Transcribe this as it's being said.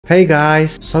Hey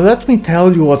guys, so let me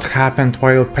tell you what happened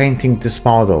while painting this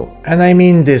model, and I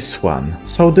mean this one.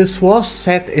 So this was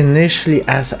set initially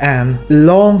as an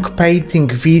long painting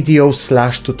video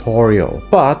 / tutorial,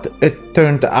 but it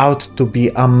turned out to be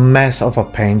a mess of a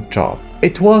paint job.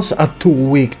 It was a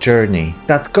 2-week journey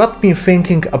that got me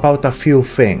thinking about a few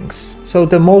things. So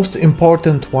the most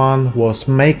important one was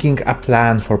making a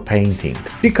plan for painting,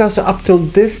 because up till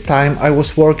this time I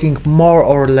was working more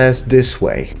or less this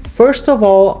way. First of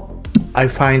all, I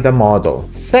find a model.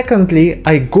 Secondly,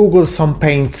 I Google some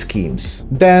paint schemes.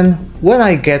 Then, when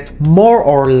I get more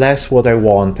or less what I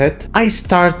wanted, I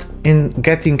start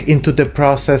getting into the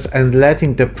process and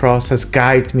letting the process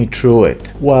guide me through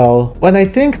it. Well, when I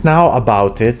think now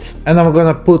about it, and I'm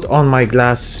gonna put on my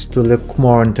glasses to look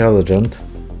more intelligent,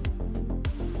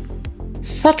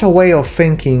 such a way of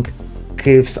thinking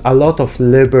gives a lot of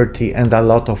liberty and a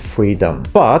lot of freedom.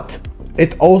 But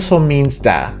it also means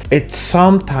that it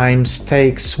sometimes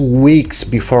takes weeks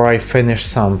before I finish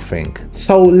something.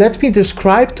 So let me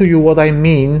describe to you what I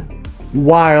mean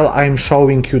while I'm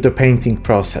showing you the painting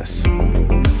process.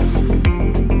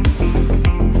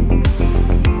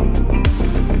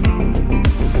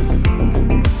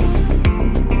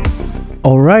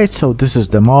 Alright, so this is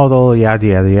the model, yada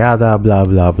yada yada, blah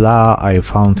blah blah. I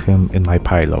found him in my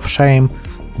pile of shame,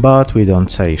 but we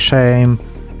don't say shame.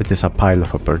 It is a pile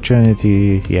of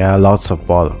opportunity, yeah, lots of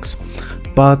bollocks.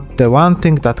 But the one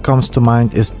thing that comes to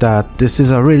mind is that this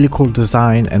is a really cool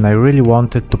design and I really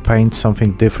wanted to paint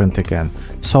something different again.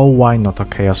 So why not a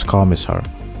Chaos Commissar?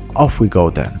 Off we go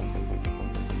then.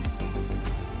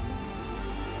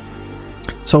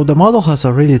 So the model has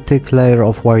a really thick layer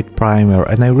of white primer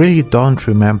and I really don't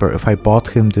remember if I bought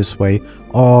him this way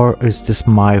or is this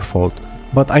my fault,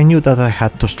 but I knew that I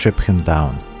had to strip him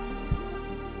down.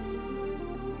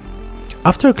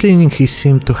 After cleaning he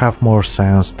seemed to have more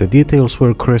sense, the details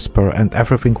were crisper and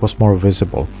everything was more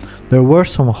visible. There were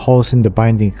some holes in the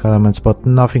binding elements, but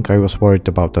nothing I was worried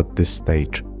about at this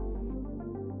stage.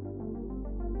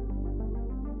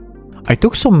 I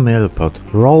took some milliput,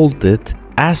 rolled it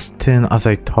as thin as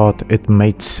I thought it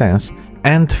made sense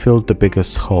and filled the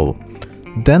biggest hole.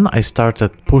 Then I started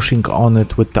pushing on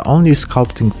it with the only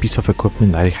sculpting piece of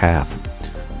equipment I have.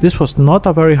 This was not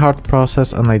a very hard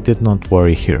process and I did not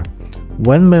worry here.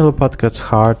 When milliput gets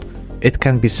hard, it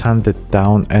can be sanded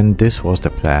down and this was the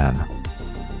plan.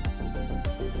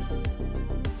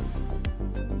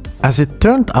 As it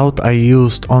turned out, I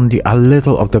used only a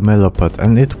little of the milliput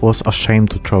and it was a shame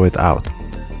to throw it out.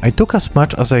 I took as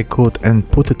much as I could and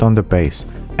put it on the base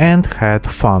and had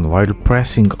fun while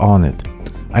pressing on it.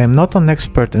 I am not an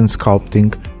expert in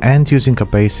sculpting and using a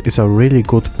base is a really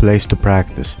good place to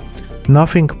practice.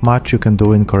 Nothing much you can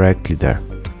do incorrectly there.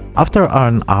 After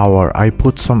an hour I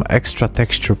put some extra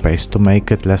texture paste to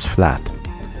make it less flat.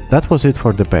 That was it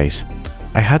for the base.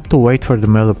 I had to wait for the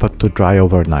milliput to dry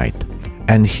overnight.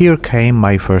 And here came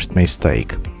my first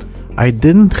mistake. I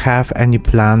didn't have any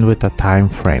plan with a time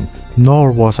frame,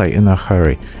 nor was I in a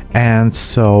hurry, and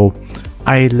so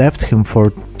I left him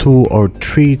for 2 or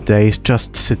 3 days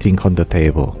just sitting on the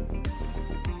table.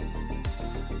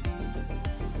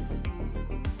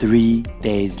 3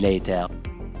 days later.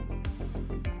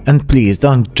 And please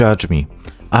don't judge me.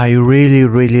 I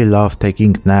really love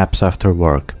taking naps after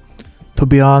work. To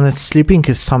be honest, sleeping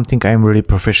is something I'm really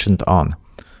proficient on.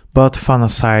 But fun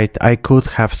aside, I could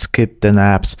have skipped the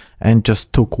naps and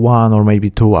just took 1 or maybe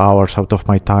 2 hours out of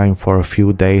my time for a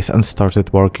few days and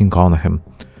started working on him.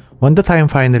 When the time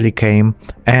finally came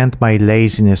and my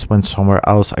laziness went somewhere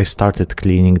else, I started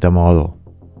cleaning the model.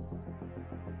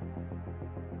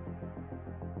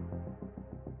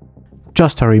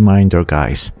 Just a reminder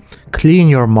guys, clean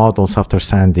your models after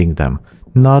sanding them,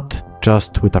 not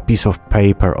just with a piece of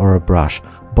paper or a brush,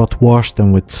 but wash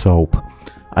them with soap.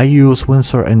 I use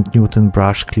Winsor & Newton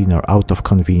brush cleaner out of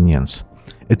convenience.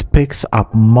 It picks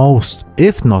up most,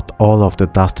 if not all of the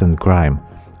dust and grime,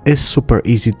 is super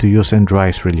easy to use and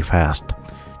dries really fast.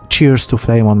 Cheers to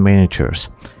Flame on Miniatures.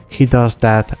 He does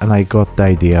that and I got the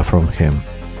idea from him.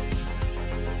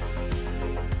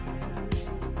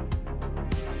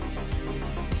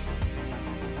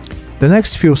 The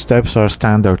next few steps are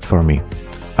standard for me.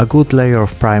 A good layer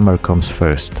of primer comes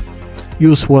first.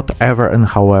 Use whatever and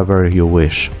however you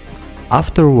wish.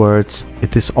 Afterwards,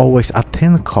 it is always a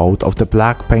thin coat of the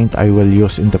black paint I will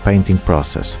use in the painting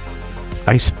process.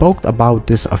 I spoke about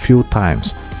this a few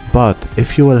times, but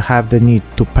if you will have the need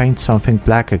to paint something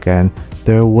black again,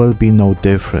 there will be no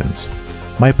difference.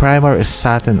 My primer is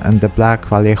satin and the black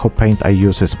Vallejo paint I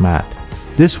use is matte.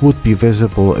 This would be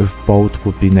visible if both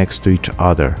would be next to each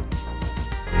other.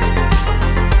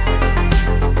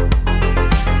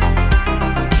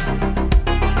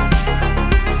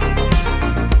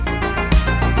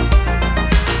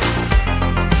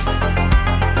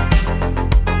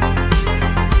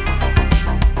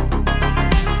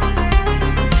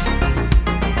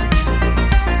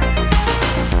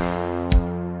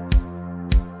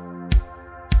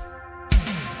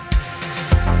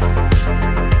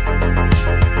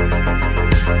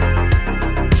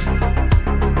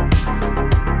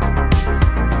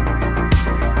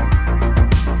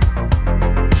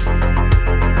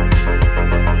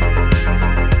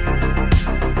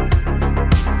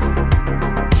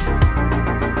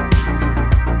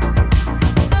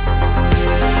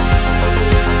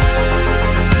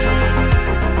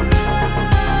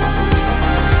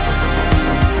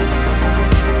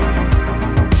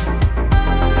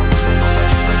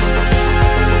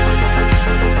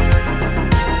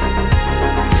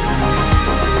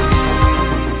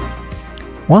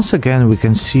 Once again we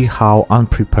can see how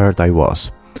unprepared I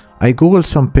was. I googled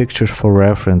some pictures for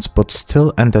reference but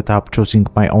still ended up choosing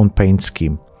my own paint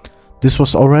scheme. This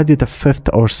was already the 5th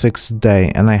or 6th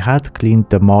day and I had cleaned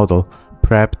the model,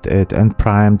 prepped it and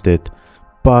primed it,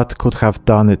 but could have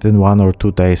done it in 1 or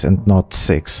 2 days and not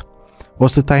 6.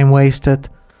 Was the time wasted?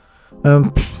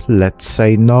 Let's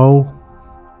say no.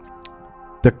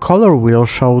 The color wheel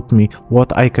showed me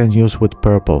what I can use with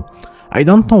purple. I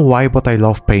don't know why, but I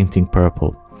love painting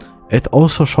purple. It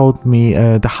also showed me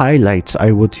the highlights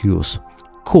I would use.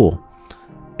 Cool.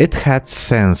 It had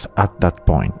sense at that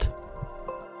point.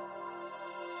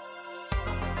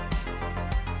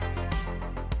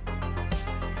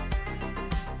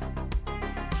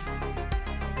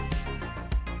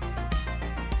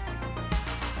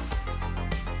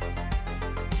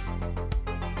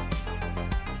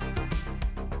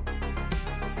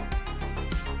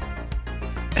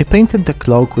 I painted the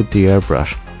cloak with the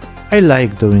airbrush. I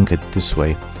like doing it this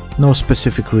way, no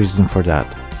specific reason for that.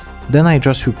 Then I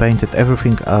just repainted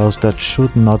everything else that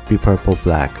should not be purple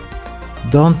black.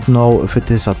 Don't know if it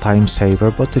is a time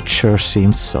saver, but it sure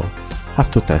seems so.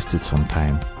 Have to test it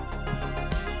sometime.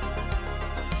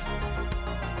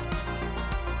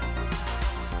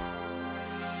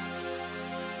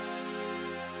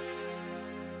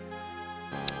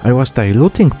 I was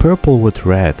diluting purple with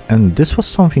red, and this was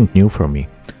something new for me.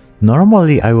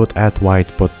 Normally I would add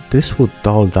white, but this would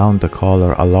dull down the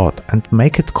color a lot and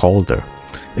make it colder.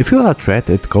 If you add red,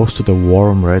 it goes to the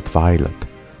warm red violet.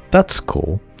 That's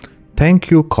cool. Thank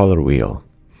you, color wheel.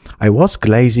 I was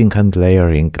glazing and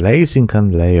layering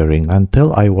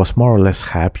until I was more or less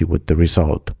happy with the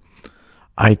result.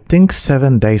 I think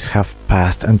 7 days have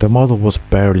passed and the model was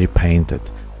barely painted.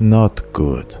 Not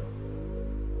good.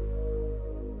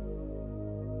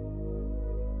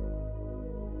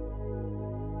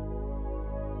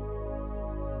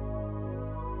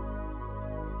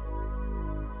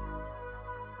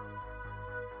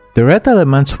 The red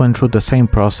elements went through the same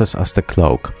process as the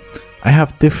cloak. I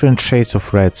have different shades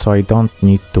of red, so I don't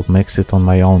need to mix it on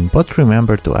my own, but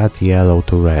remember to add yellow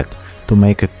to red to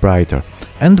make it brighter,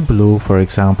 and blue, for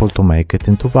example, to make it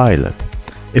into violet.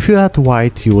 If you add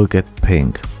white, you will get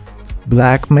pink.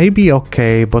 Black may be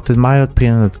okay, but in my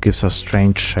opinion it gives a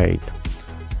strange shade.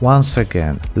 Once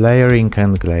again, layering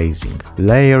and glazing,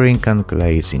 layering and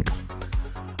glazing.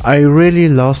 I really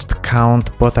lost count,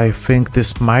 but I think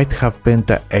this might have been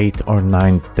the 8th or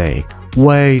 9th day.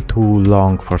 Way too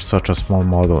long for such a small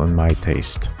model in my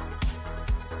taste.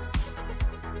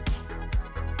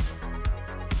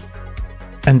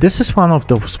 And this is one of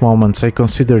those moments I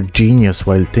consider genius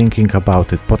while thinking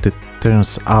about it, but it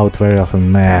turns out very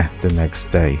often meh the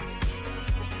next day.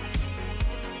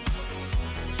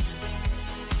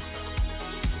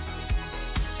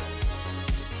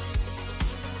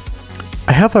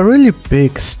 I have a really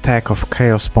big stack of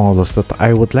Chaos models that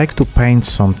I would like to paint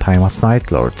sometime as Night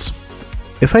Lords.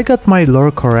 If I got my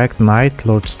lore correct, Night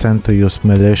Lords tend to use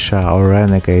militia or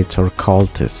renegades or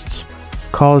cultists.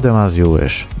 Call them as you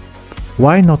wish.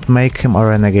 Why not make him a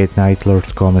renegade Night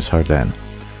Lord Commissar then?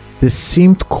 This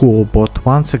seemed cool, but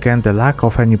once again the lack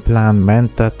of any plan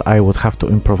meant that I would have to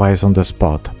improvise on the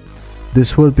spot.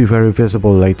 This will be very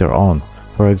visible later on,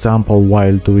 for example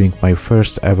while doing my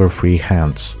first ever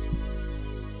freehands.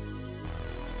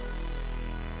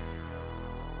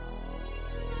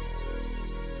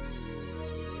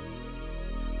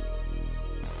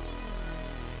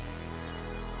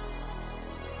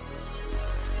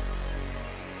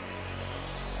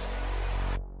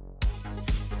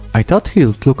 I thought he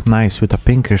would look nice with a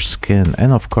pinkish skin,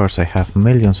 and of course I have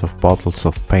millions of bottles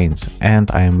of paints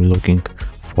and I am looking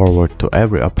forward to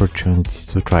every opportunity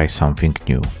to try something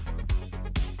new.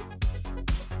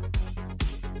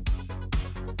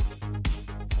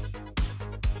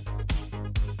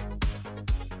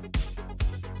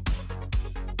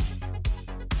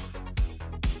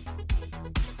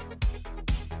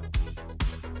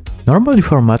 Normally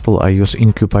for metal I use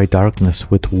Ink by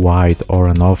Darkness with white or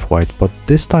an off-white, but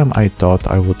this time I thought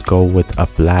I would go with a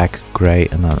black, grey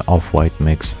and an off-white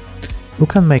mix. You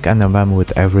can make NMM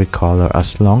with every color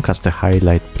as long as the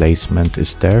highlight placement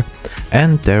is there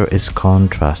and there is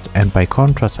contrast, and by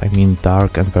contrast I mean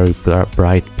dark and very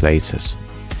bright places.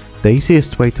 The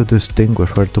easiest way to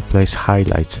distinguish where to place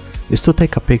highlights is to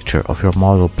take a picture of your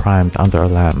model primed under a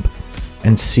lamp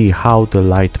and see how the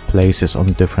light places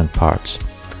on different parts.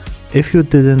 If you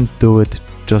didn't do it,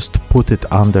 just put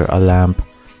it under a lamp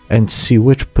and see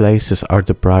which places are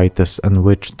the brightest and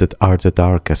which that are the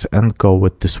darkest, and go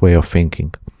with this way of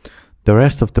thinking. The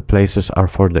rest of the places are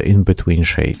for the in-between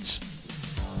shades.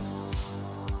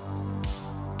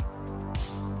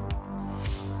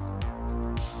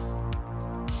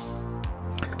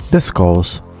 The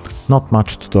skulls. Not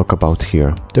much to talk about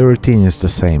here. The routine is the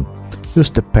same. Use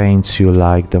the paints you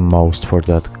like the most for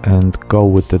that and go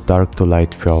with the dark to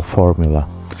light formula.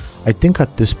 I think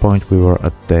at this point we were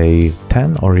at day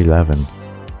 10 or 11.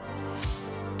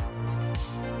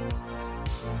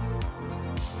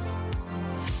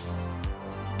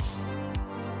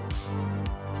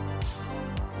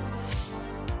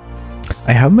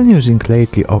 I have been using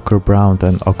lately ochre brown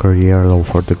and ochre yellow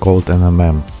for the gold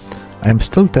NMM. I am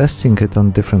still testing it on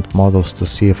different models to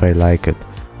see if I like it.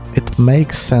 It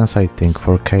makes sense I think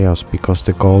for Chaos because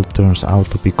the gold turns out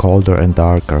to be colder and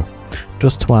darker.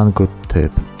 Just one good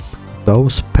tip.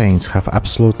 Those paints have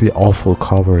absolutely awful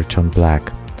coverage on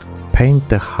black. Paint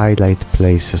the highlight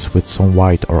places with some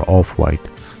white or off-white.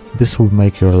 This will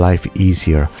make your life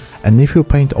easier. And if you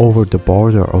paint over the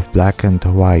border of black and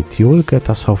white, you will get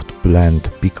a soft blend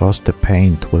because the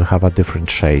paint will have a different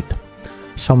shade.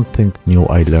 Something new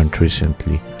I learned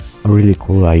recently. A really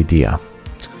cool idea.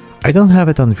 I don't have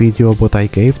it on video, but I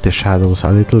gave the shadows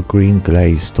a little green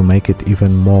glaze to make it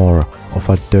even more of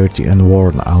a dirty and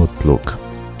worn out look.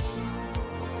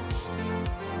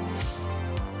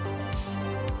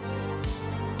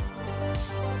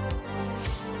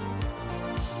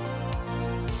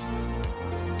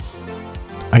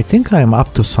 I think I am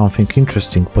up to something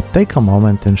interesting, but take a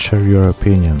moment and share your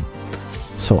opinion.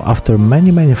 So after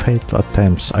many failed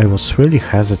attempts, I was really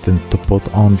hesitant to put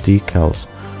on decals,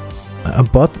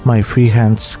 but my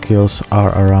freehand skills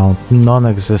are around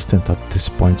non-existent at this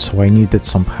point, so I needed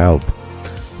some help.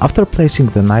 After placing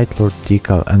the Night Lord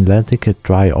decal and letting it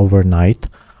dry overnight,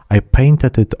 I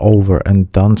painted it over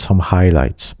and done some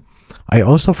highlights. I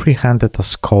also freehanded a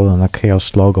skull and a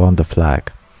Chaos logo on the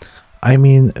flag. I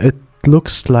mean, it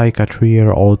looks like a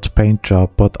 3-year-old paint job,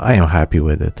 but I am happy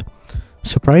with it.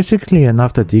 Surprisingly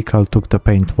enough, the decal took the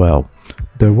paint well.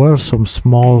 There were some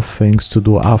small things to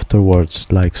do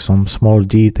afterwards, like some small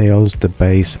details, the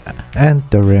base and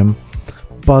the rim,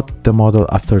 but the model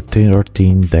after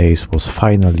 13 days was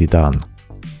finally done.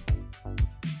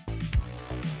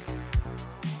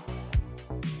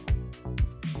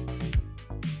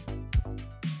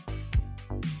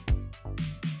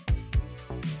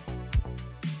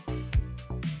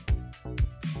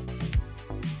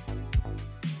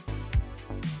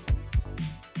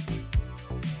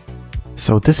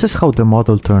 So this is how the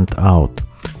model turned out.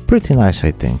 Pretty nice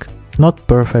I think. Not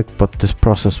perfect, but this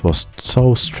process was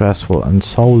so stressful and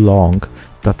so long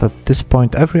that at this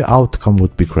point every outcome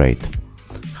would be great.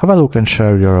 Have a look and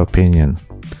share your opinion.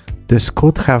 This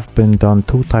could have been done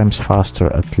 2 times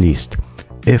faster at least,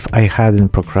 if I hadn't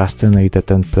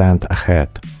procrastinated and planned ahead.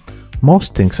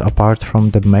 Most things apart from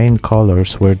the main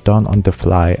colors were done on the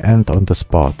fly and on the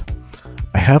spot.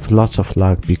 I have lots of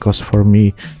luck because for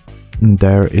me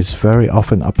there is very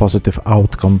often a positive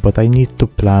outcome, but I need to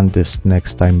plan this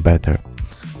next time better.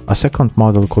 A second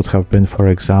model could have been, for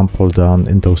example, done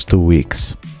in those 2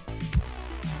 weeks.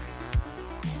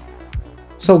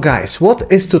 So guys,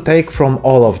 what is to take from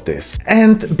all of this?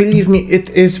 And believe me,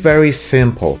 it is very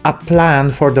simple. A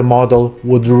plan for the model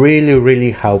would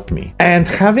really help me. And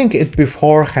having it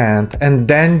beforehand and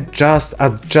then just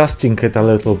adjusting it a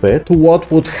little bit to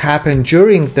what would happen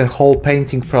during the whole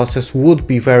painting process would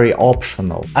be very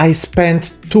optional. I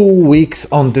spent 2 weeks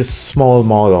on this small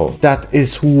model. That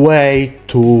is way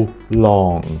too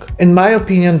long. In my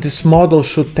opinion, this model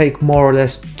should take more or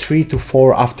less 3 to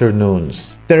 4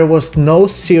 afternoons. There was no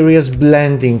serious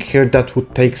blending here that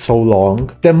would take so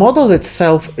long. The model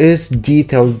itself is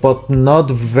detailed but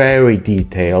not very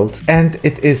detailed, and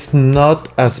it is not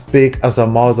as big as a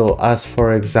model as,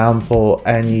 for example,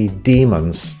 any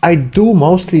demons. I do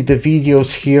mostly the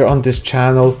videos here on this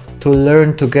channel to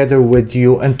learn together with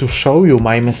you and to show you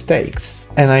my mistakes,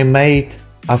 and I made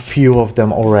a few of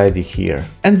them already here.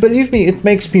 And believe me, it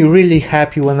makes me really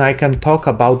happy when I can talk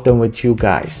about them with you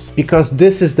guys, because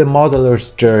this is the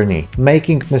modeler's journey,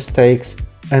 making mistakes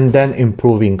and then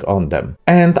improving on them.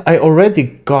 And I already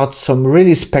got some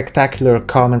really spectacular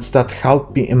comments that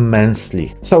helped me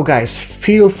immensely. So guys,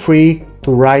 feel free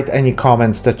to write any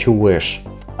comments that you wish.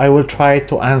 I will try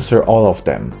to answer all of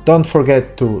them. Don't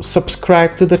forget to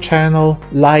subscribe to the channel,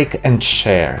 like and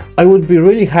share. I would be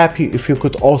really happy if you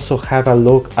could also have a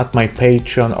look at my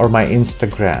Patreon or my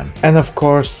Instagram. And of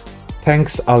course,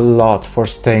 thanks a lot for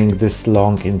staying this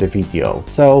long in the video.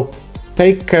 So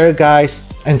take care guys,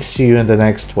 and see you in the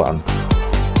next one.